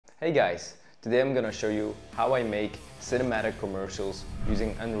Hey guys, today I'm gonna show you how I make cinematic commercials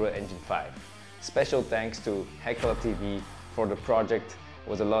using Unreal Engine 5. Special thanks to Hekla TV for the project. It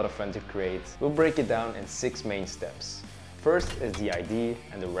was a lot of fun to create. We'll break it down in 6 main steps. First is the idea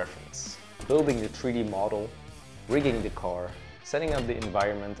and the reference. Building the 3D model, rigging the car, setting up the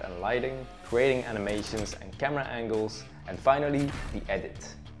environment and lighting, creating animations and camera angles, and finally the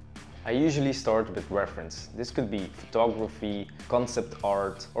edit. I usually start with reference. This could be photography, concept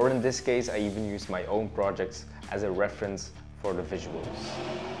art, or in this case I even use my own projects as a reference for the visuals.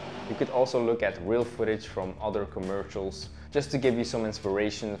 You could also look at real footage from other commercials just to give you some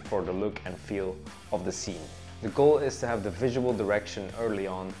inspiration for the look and feel of the scene. The goal is to have the visual direction early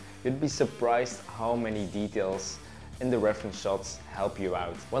on. You'd be surprised how many details in the reference shots help you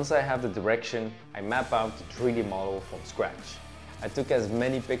out. Once I have the direction, I map out the 3D model from scratch. I took as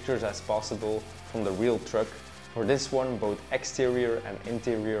many pictures as possible from the real truck. For this one, both exterior and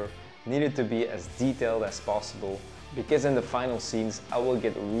interior needed to be as detailed as possible because in the final scenes I will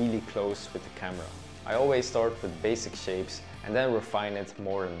get really close with the camera. I always start with basic shapes and then refine it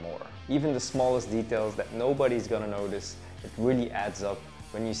more and more. Even the smallest details that nobody's gonna notice, it really adds up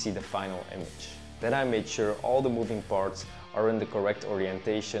when you see the final image. Then I made sure all the moving parts are in the correct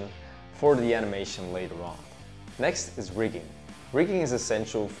orientation for the animation later on. Next is rigging. Rigging is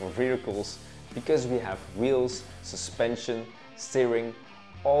essential for vehicles because we have wheels, suspension, steering.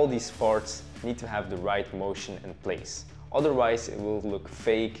 All these parts need to have the right motion and place. Otherwise it will look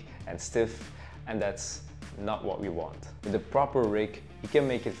fake and stiff, and that's not what we want. With a proper rig, you can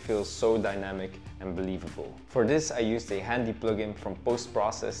make it feel so dynamic and believable. For this I used a handy plugin from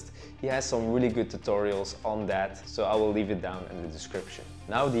Post-Processed. He has some really good tutorials on that, so I will leave it down in the description.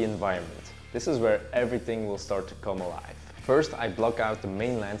 Now the environment. This is where everything will start to come alive. First I block out the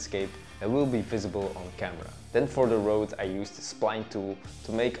main landscape that will be visible on camera. Then for the road I used the spline tool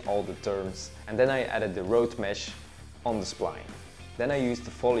to make all the turns, and then I added the road mesh on the spline. Then I used the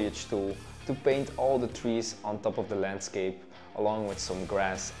foliage tool to paint all the trees on top of the landscape along with some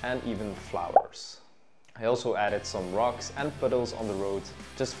grass and even flowers. I also added some rocks and puddles on the road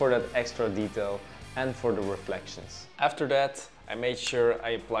just for that extra detail and for the reflections. After that I made sure I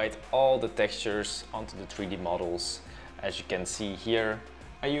applied all the textures onto the 3D models. As you can see here,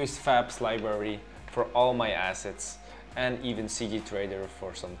 I used Fab's library for all my assets and even CG Trader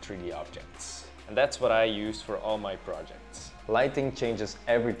for some 3D objects. And that's what I use for all my projects. Lighting changes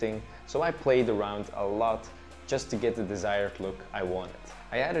everything, so I played around a lot just to get the desired look I wanted.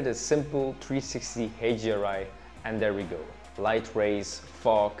 I added a simple 360 HDRI and there we go. Light rays,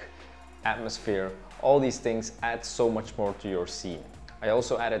 fog, atmosphere, all these things add so much more to your scene. I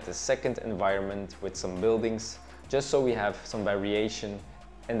also added a second environment with some buildings, just so we have some variation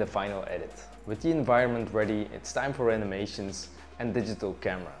in the final edit. With the environment ready, it's time for animations and digital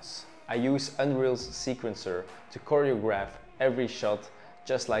cameras. I use Unreal's sequencer to choreograph every shot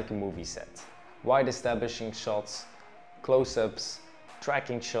just like a movie set. Wide establishing shots, close-ups,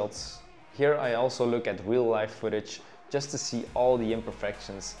 tracking shots. Here I also look at real-life footage just to see all the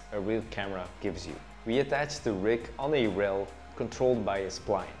imperfections a real camera gives you. We attach the rig on a rail controlled by a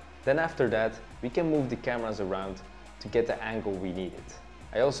spline. Then after that, we can move the cameras around to get the angle we needed.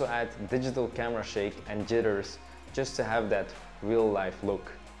 I also add digital camera shake and jitters just to have that real life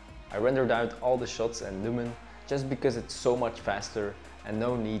look. I rendered out all the shots in Lumen just because it's so much faster and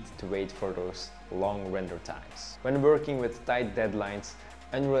no need to wait for those long render times. When working with tight deadlines,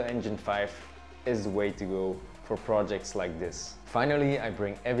 Unreal Engine 5 is the way to go for projects like this. Finally, I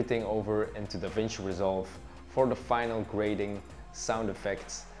bring everything over into DaVinci Resolve for the final grading, sound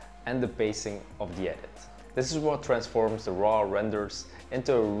effects, and the pacing of the edit. This is what transforms the raw renders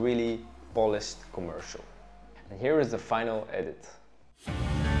into a really polished commercial. And here is the final edit.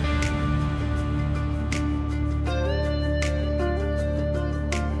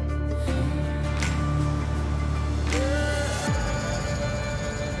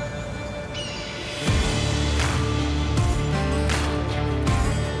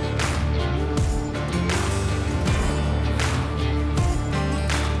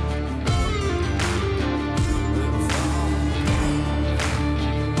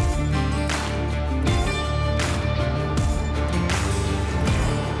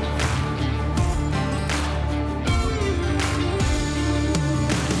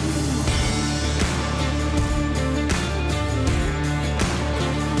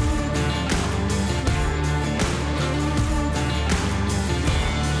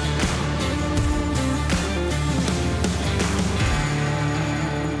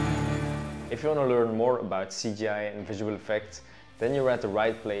 If you want to learn more about CGI and visual effects, then you're at the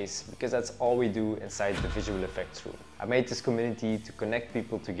right place because that's all we do inside the Visual Effects Room. I made this community to connect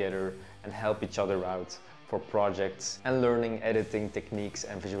people together and help each other out for projects and learning editing techniques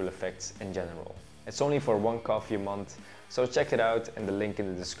and visual effects in general. It's only for $1 a month, so check it out and the link in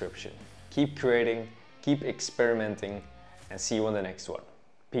the description. Keep creating, keep experimenting, and see you on the next one.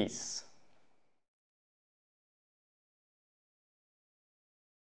 Peace.